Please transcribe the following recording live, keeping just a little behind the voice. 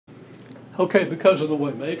Okay, because of the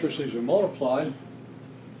way matrices are multiplied,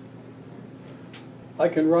 I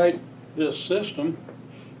can write this system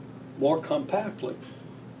more compactly.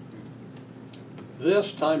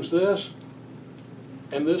 This times this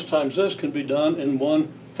and this times this can be done in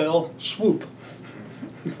one fell swoop.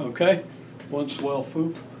 Okay? One swell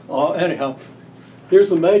swoop. Anyhow, here's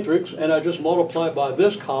the matrix, and I just multiply by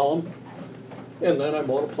this column, and then I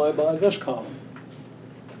multiply by this column.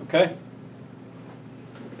 Okay?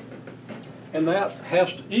 And that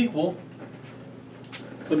has to equal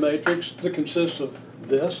the matrix that consists of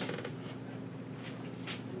this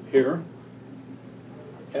here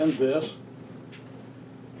and this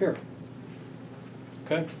here.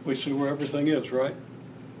 Okay? We see where everything is, right?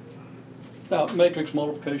 Now, matrix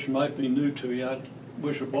multiplication might be new to you. I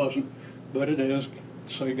wish it wasn't, but it is.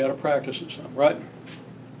 So you got to practice it some, right?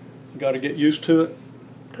 You got to get used to it.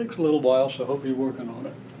 It takes a little while, so I hope you're working on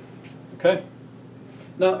it. Okay?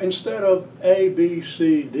 Now, instead of A, B,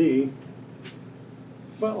 C, D,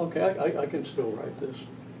 well, okay, I can still write this.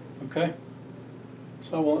 Okay?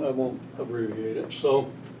 So I won't abbreviate it.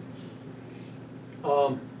 So,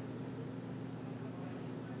 of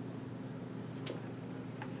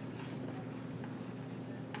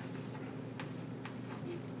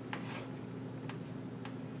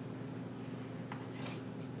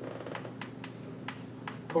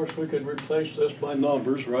course, we could replace this by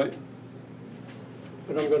numbers, right?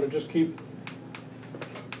 But I'm going to just keep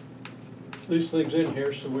these things in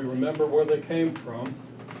here so we remember where they came from.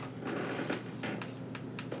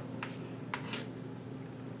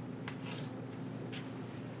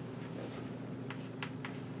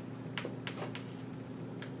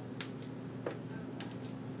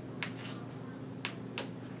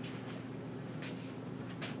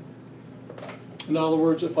 In other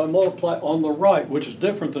words, if I multiply on the right, which is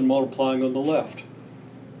different than multiplying on the left,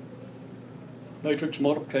 matrix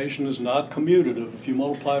multiplication is not commutative. If you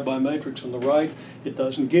multiply by matrix on the right, it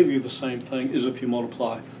doesn't give you the same thing as if you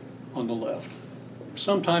multiply on the left.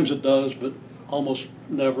 Sometimes it does, but almost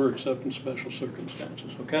never except in special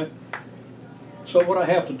circumstances, okay? So what I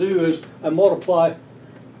have to do is I multiply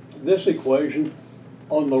this equation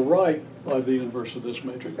on the right by the inverse of this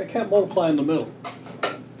matrix. I can't multiply in the middle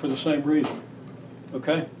for the same reason,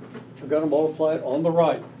 okay? I've got to multiply it on the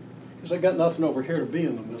right because I've got nothing over here to be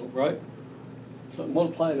in the middle, right? So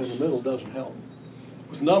multiplying in the middle doesn't help.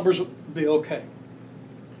 With numbers, it would be okay.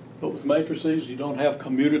 But with matrices, you don't have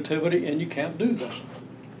commutativity, and you can't do this.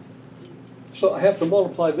 So I have to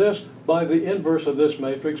multiply this by the inverse of this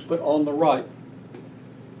matrix, but on the right.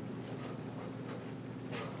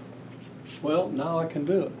 Well, now I can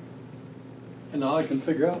do it. And now I can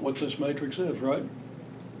figure out what this matrix is, right?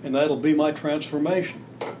 And that'll be my transformation.